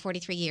mentioned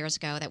 43 years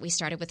ago that we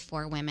started with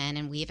 4 women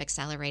and we've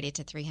accelerated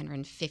to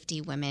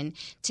 350 women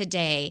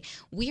today,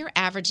 we are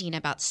averaging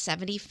about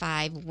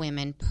 75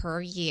 women per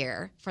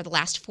year for the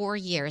last 4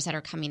 years that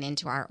are coming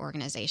into our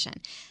organization.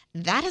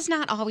 That has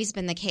not always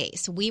been the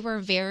case.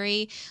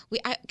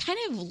 I kind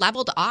of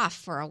leveled off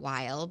for a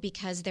while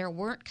because there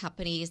weren't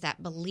companies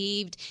that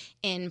believed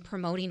in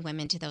promoting promoting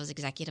women to those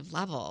executive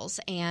levels.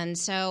 And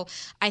so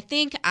I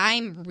think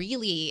I'm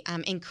really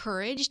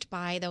encouraged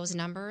by those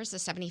numbers, the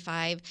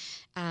 75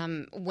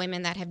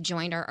 women that have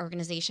joined our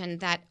organization,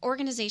 that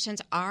organizations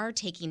are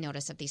taking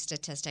notice of these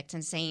statistics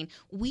and saying,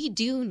 we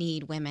do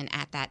need women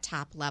at that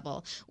top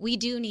level. We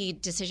do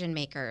need decision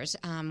makers.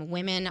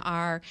 Women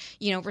are,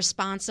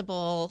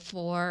 responsible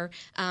for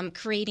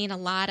creating a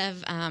lot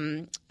of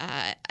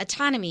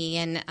autonomy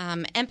and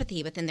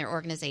empathy within their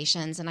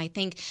organizations. And I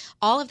think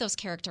all of those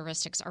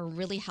characteristics are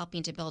really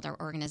helping to build our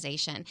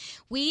organization.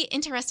 We,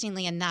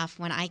 interestingly enough,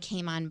 when I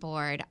came on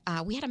board,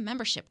 we had a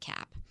membership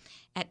cap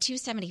at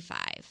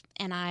 275,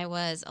 and I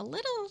was a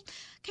little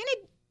kind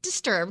of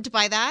disturbed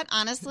by that,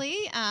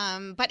 honestly,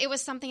 but it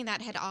was something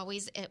that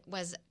it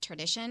was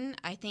tradition.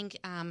 I think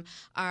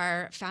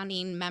our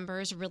founding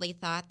members really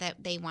thought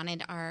that they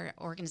wanted our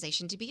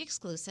organization to be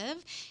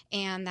exclusive,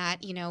 and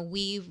that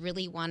we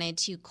really wanted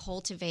to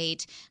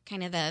cultivate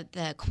kind of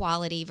the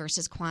quality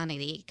versus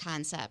quantity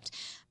concept.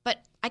 But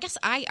I guess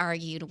I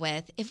argued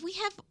with, if we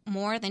have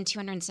more than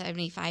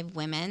 275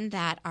 women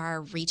that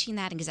are reaching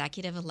that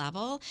executive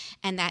level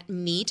and that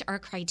meet our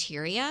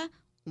criteria,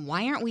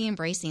 why aren't we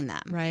embracing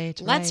them?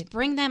 Let's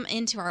bring them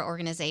into our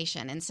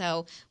organization. And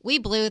so we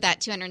blew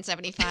that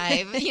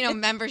 275,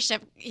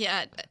 membership,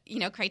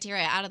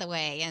 criteria out of the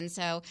way. And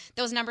so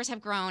those numbers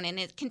have grown, and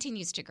it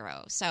continues to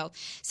grow. So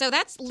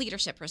that's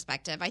leadership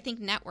perspective. I think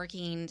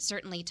networking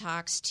certainly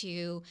talks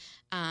to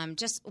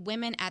just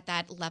women at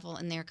that level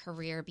in their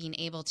career being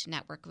able to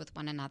network with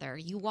one another.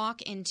 You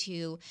walk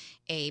into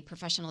a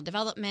professional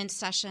development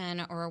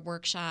session or a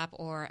workshop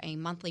or a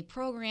monthly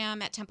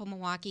program at Temple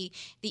Milwaukee,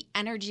 the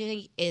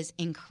energy is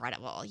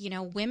incredible.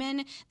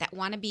 Women that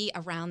want to be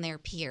around their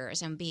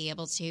peers and be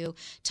able to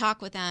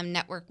talk with them,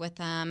 network with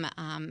them,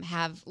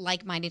 have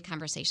like-minded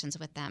conversations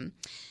with them.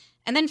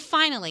 And then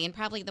finally, and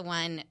probably the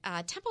one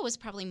Temple was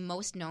probably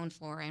most known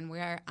for and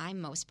where I'm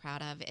most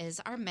proud of,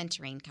 is our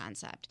mentoring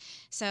concept.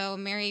 So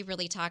Mary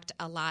really talked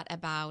a lot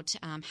about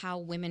how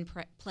women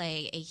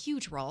play a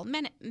huge role,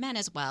 men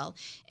as well,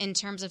 in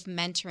terms of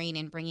mentoring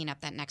and bringing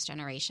up that next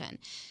generation.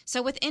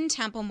 So within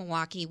Temple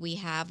Milwaukee, we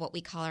have what we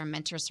call our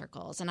mentor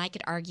circles. And I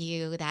could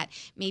argue that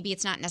maybe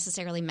it's not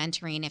necessarily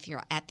mentoring if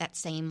you're at that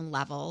same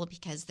level,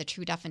 because the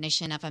true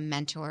definition of a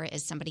mentor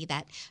is somebody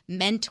that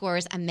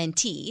mentors a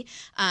mentee.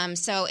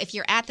 So if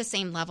you're at the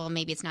same level,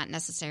 maybe it's not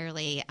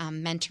necessarily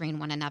mentoring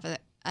one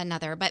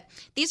another. But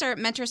these are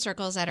mentor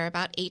circles that are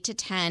about 8 to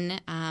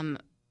 10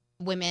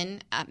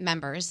 women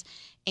members,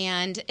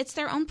 and it's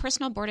their own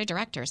personal board of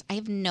directors. I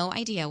have no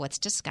idea what's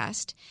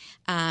discussed.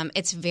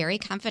 It's very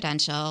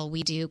confidential.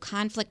 We do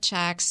conflict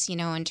checks,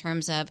 in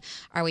terms of,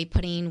 are we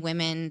putting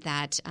women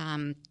that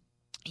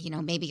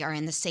maybe are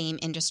in the same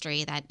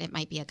industry, that it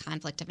might be a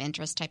conflict of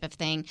interest type of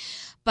thing.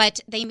 But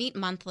they meet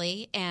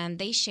monthly, and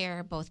they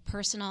share both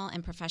personal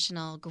and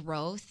professional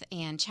growth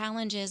and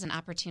challenges and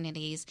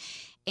opportunities.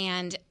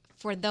 And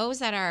for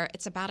those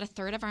it's about a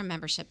third of our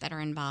membership that are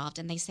involved,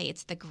 and they say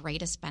it's the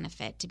greatest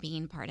benefit to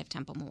being part of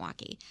Temple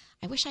Milwaukee.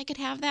 I wish I could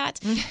have that.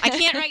 I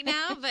can't right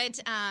now, but,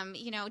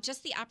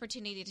 just the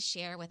opportunity to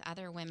share with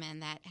other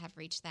women that have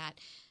reached that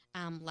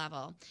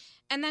level.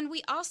 And then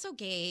we also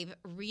gave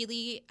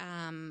really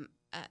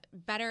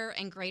better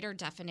and greater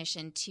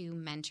definition to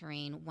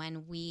mentoring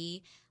when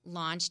we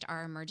launched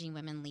our Emerging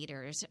Women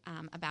Leaders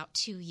about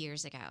 2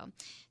 years ago.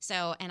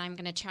 So, and I'm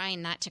going to try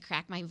not to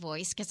crack my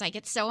voice because I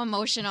get so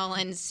emotional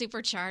and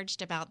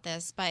supercharged about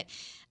this, but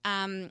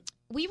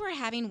we were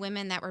having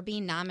women that were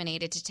being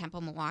nominated to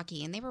Temple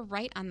Milwaukee, and they were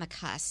right on the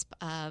cusp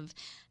of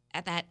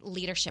at that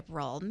leadership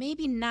role,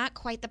 maybe not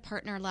quite the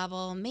partner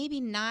level, maybe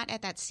not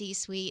at that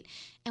C-suite,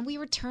 and we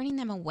were turning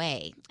them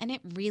away, and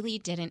it really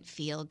didn't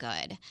feel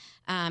good.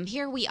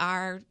 Here we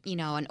are,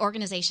 an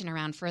organization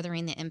around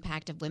furthering the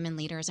impact of women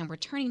leaders, and we're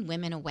turning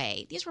women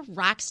away. These were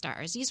rock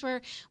stars. These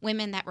were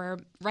women that were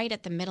right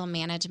at the middle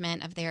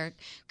management of their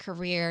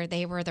career.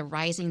 They were the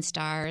rising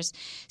stars.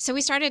 So we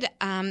started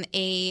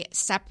a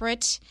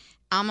separate,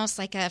 almost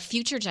like a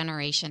future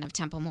generation of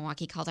Temple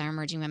Milwaukee called our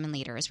Emerging Women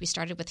Leaders. We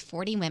started with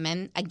 40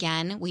 women.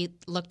 Again, we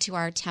looked to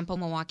our Temple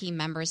Milwaukee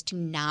members to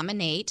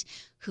nominate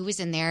who was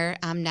in their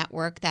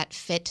network that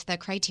fit the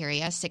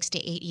criteria: 6 to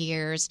 8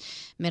 years,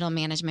 middle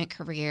management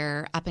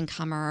career,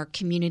 up-and-comer,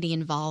 community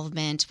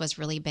involvement was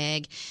really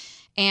big.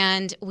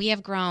 And we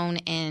have grown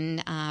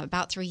in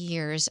about 3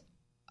 years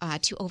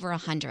to over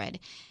 100.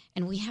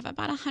 And we have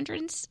about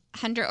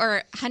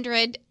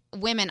 100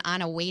 women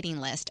on a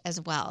waiting list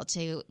as well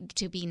to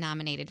be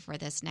nominated for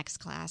this next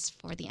class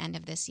for the end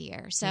of this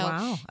year. So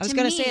wow. I was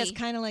going to say it's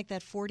kind of like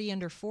that 40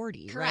 under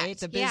 40, correct, right?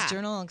 The Biz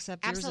Journal,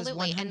 except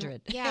absolutely. Yours is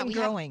 100 and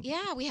growing.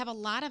 We have a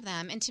lot of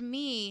them. And to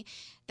me,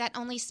 that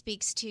not only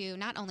speaks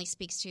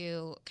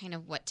to kind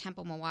of what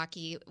Temple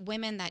Milwaukee,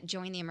 women that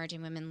join the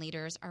Emerging Women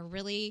Leaders are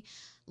really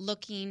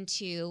looking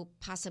to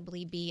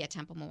possibly be a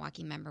Temple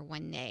Milwaukee member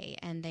one day,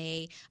 and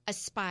they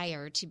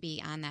aspire to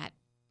be on that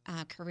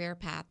career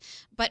path.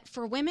 But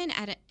for women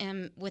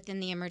within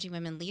the Emerging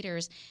Women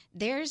Leaders,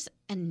 there's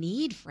a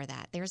need for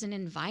that. There's an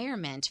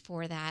environment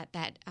for that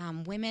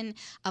women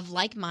of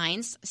like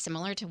minds,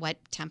 similar to what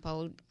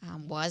Tempo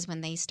was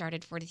when they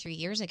started 43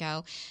 years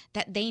ago,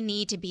 that they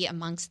need to be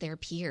amongst their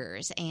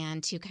peers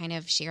and to kind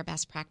of share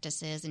best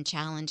practices and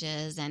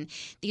challenges. And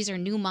these are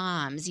new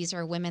moms. These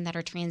are women that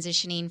are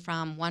transitioning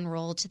from one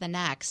role to the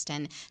next.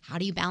 And how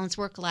do you balance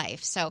work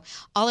life? So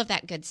all of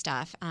that good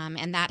stuff.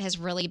 And that has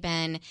really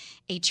been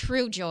a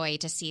true joy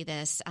to see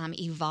this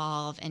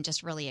evolve and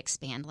just really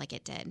expand like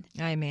it did.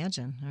 I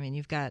imagine. I mean,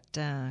 you've got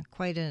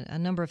quite a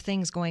number of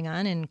things going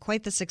on and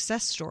quite the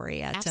success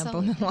story at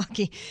Tempo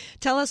Milwaukee.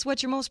 Tell us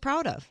what you're most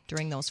proud of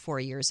during those 4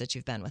 years that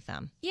you've been with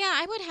them. Yeah,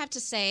 I would have to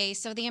say,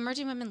 so the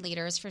Emerging Women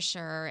Leaders, for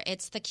sure,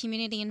 it's the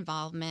community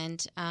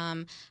involvement.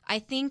 I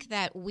think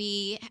that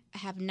we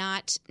have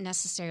not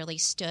necessarily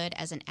stood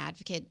as an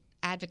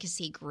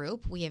advocacy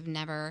group. We have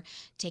never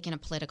taken a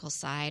political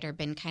side or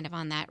been kind of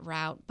on that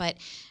route. But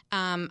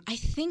I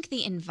think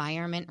the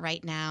environment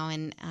right now,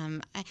 and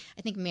I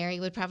think Mary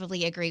would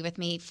probably agree with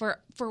me, for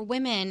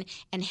women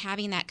and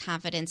having that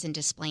confidence and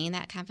displaying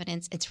that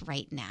confidence, it's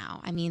right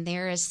now. I mean,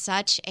 there is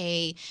such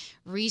a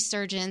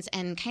resurgence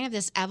and kind of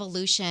this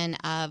evolution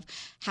of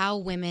how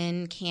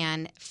women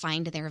can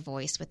find their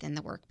voice within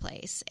the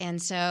workplace.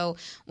 And so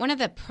one of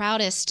the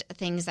proudest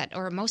things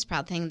most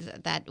proud things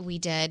that we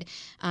did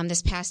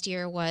this past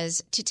year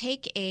was to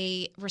take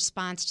a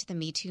response to the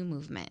Me Too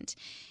movement.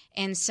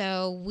 And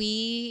so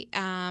we,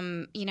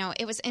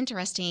 it was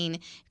interesting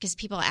because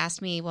people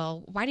asked me,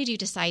 well, why did you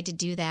decide to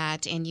do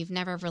that? And you've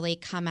never really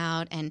come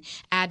out and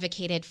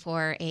advocated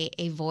for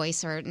a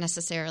voice or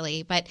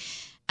necessarily. But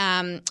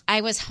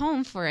I was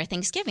home for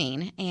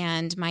Thanksgiving,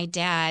 and my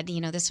dad,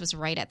 this was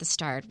right at the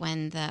start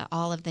when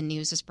all of the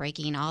news was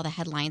breaking, all the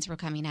headlines were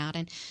coming out.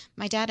 And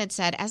my dad had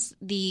said, as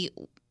the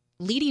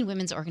leading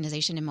women's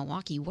organization in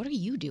Milwaukee, what are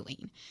you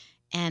doing?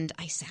 And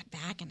I sat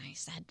back and I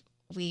said,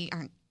 we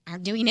aren't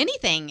doing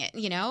anything,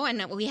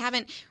 and we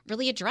haven't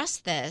really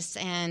addressed this.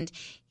 And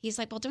he's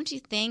like, well, don't you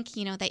think,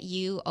 that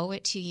you owe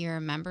it to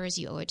your members,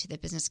 you owe it to the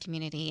business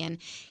community? And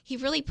he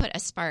really put a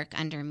spark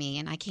under me.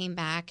 And I came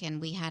back and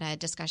we had a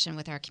discussion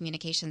with our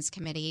communications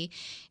committee,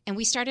 and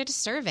we started a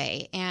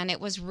survey. And it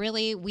was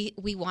really,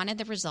 we wanted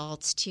the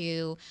results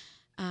to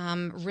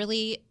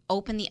really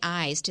open the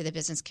eyes to the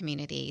business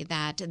community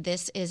that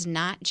this is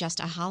not just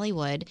a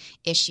Hollywood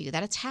issue,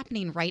 that it's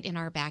happening right in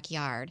our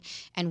backyard.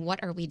 And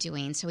what are we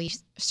doing? So we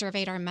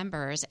surveyed our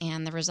members,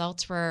 and the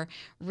results were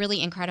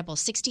really incredible.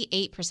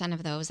 68%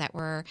 of those that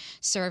were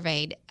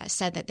surveyed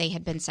said that they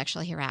had been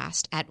sexually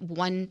harassed at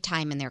one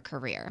time in their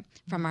career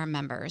from our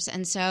members.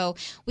 And so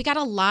we got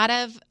a lot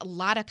of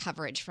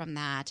coverage from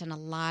that, and a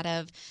lot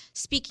of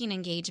speaking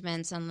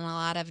engagements, and a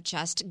lot of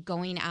just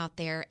going out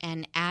there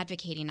and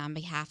advocating on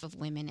behalf of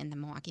women in the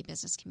Milwaukee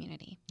business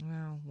community.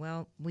 Wow.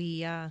 Well,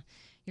 you're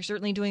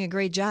certainly doing a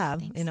great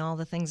job Thanks. in all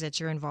the things that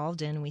you're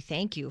involved in. We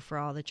thank you for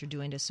all that you're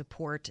doing to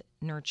support,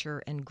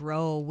 nurture, and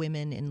grow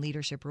women in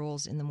leadership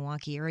roles in the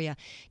Milwaukee area.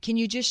 Can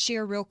you just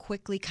share real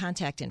quickly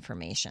contact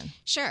information?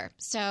 Sure.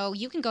 So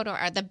you can go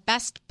to the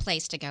best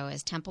place to go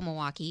is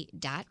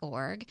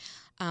templemilwaukee.org,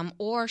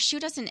 or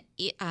shoot us an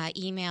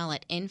email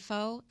at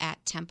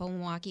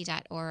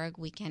info@templemilwaukee.org.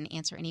 We can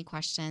answer any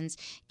questions.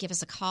 Give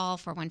us a call,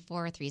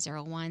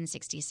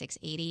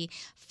 414-301-6680.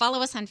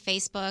 Follow us on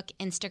Facebook,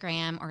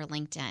 Instagram, or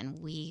LinkedIn.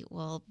 We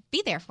will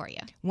be there for you.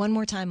 One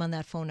more time on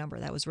that phone number.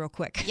 That was real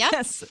quick. Yep,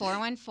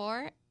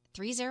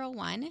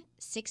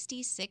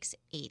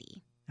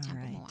 414-301-6680. All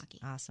right.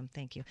 Milwaukee. Awesome.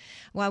 Thank you.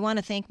 Well, I want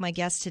to thank my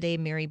guests today,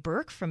 Mary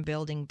Burke from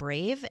Building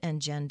Brave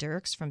and Jen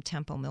Dirks from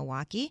Tempo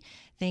Milwaukee.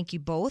 Thank you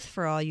both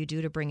for all you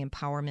do to bring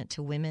empowerment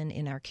to women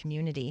in our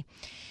community.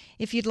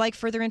 If you'd like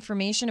further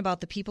information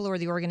about the people or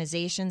the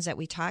organizations that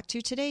we talked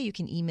to today, you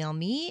can email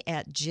me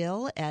at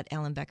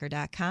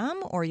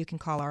jill@ellenbecker.com, or you can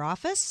call our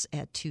office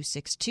at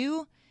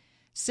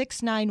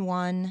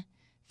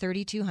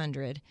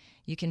 262-691-3200.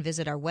 You can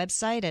visit our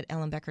website at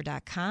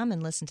ellenbecker.com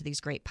and listen to these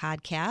great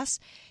podcasts.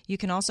 You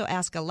can also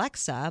ask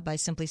Alexa by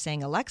simply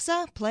saying,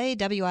 Alexa, play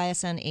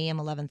WISN AM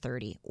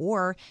 1130,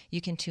 or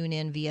you can tune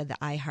in via the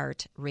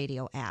iHeart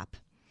Radio app.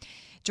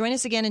 Join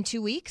us again in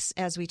 2 weeks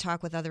as we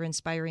talk with other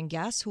inspiring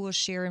guests who will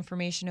share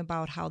information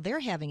about how they're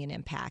having an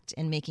impact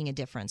and making a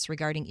difference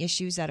regarding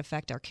issues that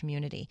affect our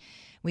community.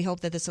 We hope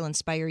that this will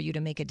inspire you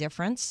to make a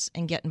difference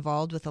and get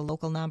involved with a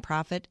local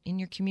nonprofit in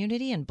your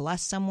community and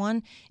bless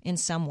someone in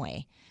some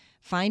way.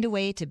 Find a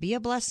way to be a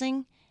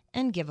blessing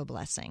and give a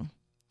blessing.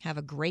 Have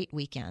a great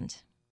weekend.